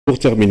Pour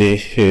terminer,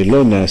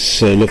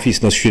 l'ONAS,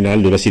 l'Office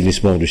national de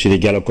l'assainissement du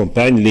Sénégal,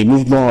 accompagne les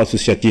mouvements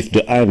associatifs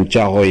de hann,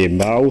 et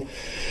baie.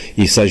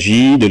 Il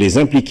s'agit de les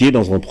impliquer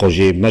dans un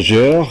projet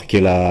majeur qui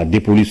est la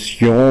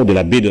dépollution de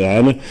la baie de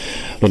hann.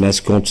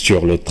 L'ONAS compte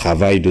sur le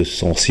travail de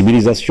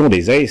sensibilisation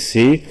des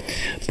ASC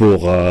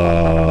pour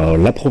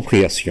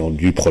l'appropriation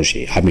du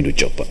projet. Hamidou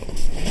Diop.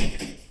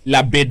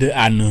 La baie de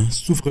hann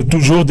souffre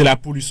toujours de la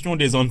pollution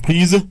des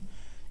entreprises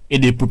et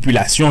des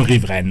populations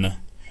riveraines.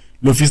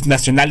 L'Office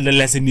national de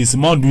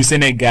l'assainissement du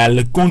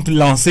Sénégal compte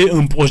lancer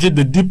un projet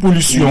de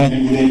dépollution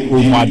au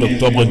mois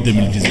d'octobre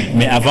 2018.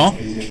 Mais avant,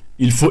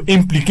 il faut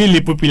impliquer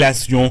les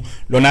populations.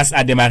 L'ONAS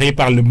a démarré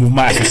par le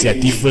mouvement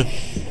associatif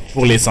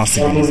pour les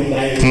sensibiliser.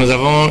 Nous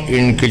avons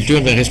une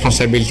culture de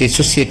responsabilité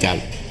sociétale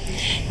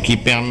qui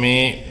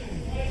permet,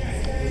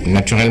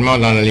 naturellement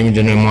dans la limite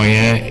de nos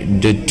moyens,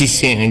 de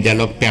tisser un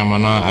dialogue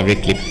permanent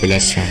avec les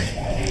populations.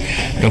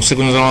 Donc ce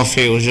que nous avons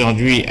fait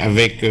aujourd'hui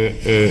avec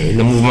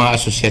le mouvement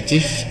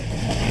associatif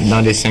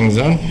dans les 5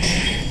 zones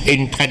est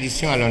une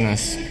tradition à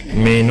l'ONAS.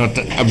 Mais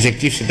notre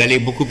objectif, c'est d'aller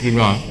beaucoup plus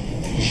loin.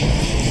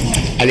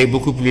 Aller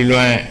beaucoup plus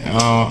loin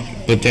en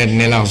peut-être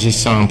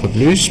élargissant un peu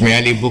plus, mais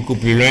aller beaucoup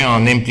plus loin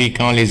en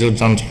impliquant les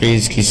autres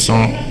entreprises qui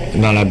sont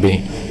dans la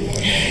baie.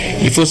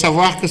 Il faut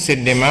savoir que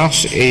cette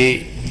démarche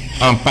est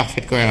en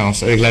parfaite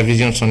cohérence avec la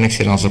vision de son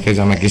Excellence, le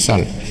président Macky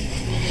Sall,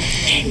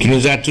 qui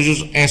nous a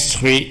toujours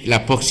instruit la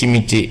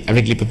proximité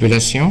avec les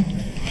populations,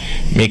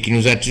 mais qui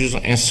nous a toujours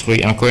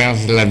instruit en cohérence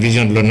avec la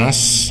vision de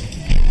l'ONAS,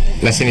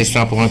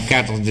 l'assainissement pour un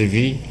cadre de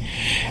vie,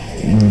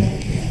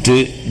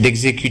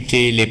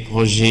 d'exécuter les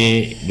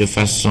projets de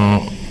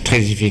façon très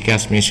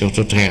efficace, mais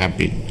surtout très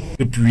rapide.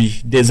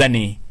 Depuis des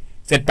années,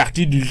 cette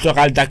partie du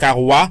littoral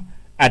dakarois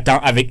attend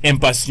avec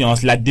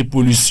impatience la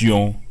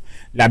dépollution.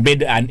 La baie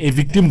de hann est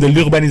victime de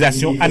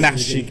l'urbanisation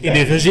anarchique et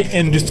des rejets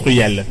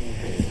industriels.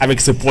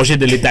 Avec ce projet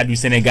de l'État du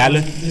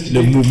Sénégal,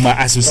 le mouvement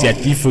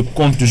associatif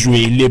compte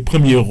jouer les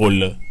premiers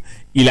rôles.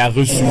 Il a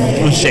reçu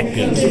un chèque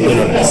de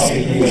l'ONAS.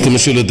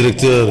 Monsieur le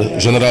directeur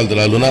général de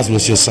la LONAS,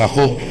 Monsieur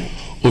Sakho,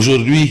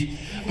 aujourd'hui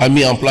a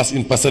mis en place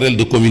une passerelle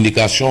de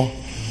communication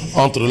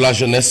entre la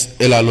jeunesse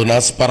et la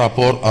LONAS par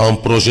rapport à un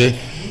projet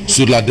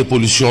sur la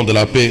dépollution de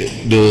la baie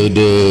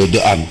de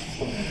hann.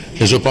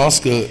 Et je pense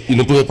qu'il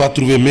ne pouvait pas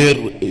trouver meilleur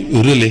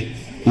relais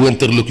ou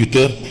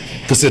interlocuteur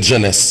que cette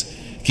jeunesse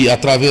qui, à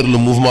travers le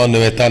mouvement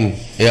Newetan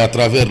et à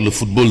travers le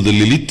football de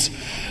l'élite,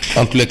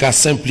 en tous les cas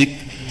s'implique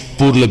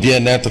pour le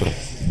bien-être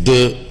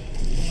de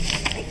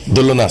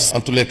l'ONAS,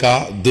 en tous les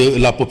cas de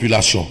la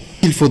population.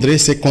 Il faudrait,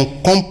 c'est qu'on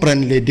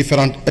comprenne les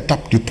différentes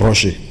étapes du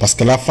projet, parce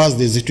que la phase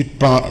des études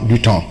prend du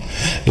temps.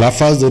 La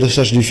phase de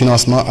recherche du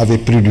financement avait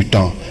pris du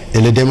temps.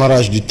 Et le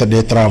démarrage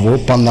des travaux,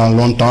 pendant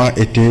longtemps,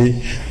 était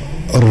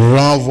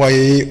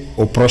renvoyé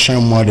au prochain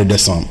mois de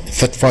décembre.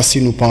 Cette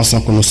fois-ci, nous pensons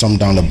que nous sommes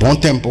dans le bon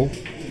tempo.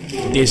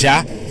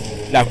 Déjà,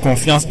 la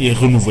confiance est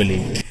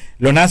renouvelée.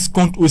 L'ONAS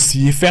compte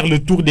aussi faire le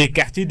tour des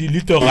quartiers du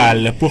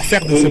littoral pour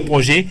faire de ce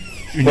projet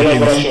une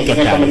réussite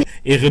totale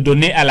et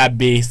redonner à la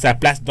baie sa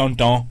place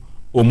d'antan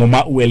au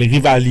moment où elle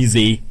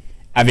rivalisait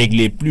avec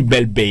les plus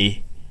belles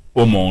baies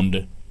au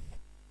monde.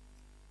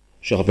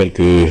 Je rappelle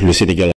que le Sénégal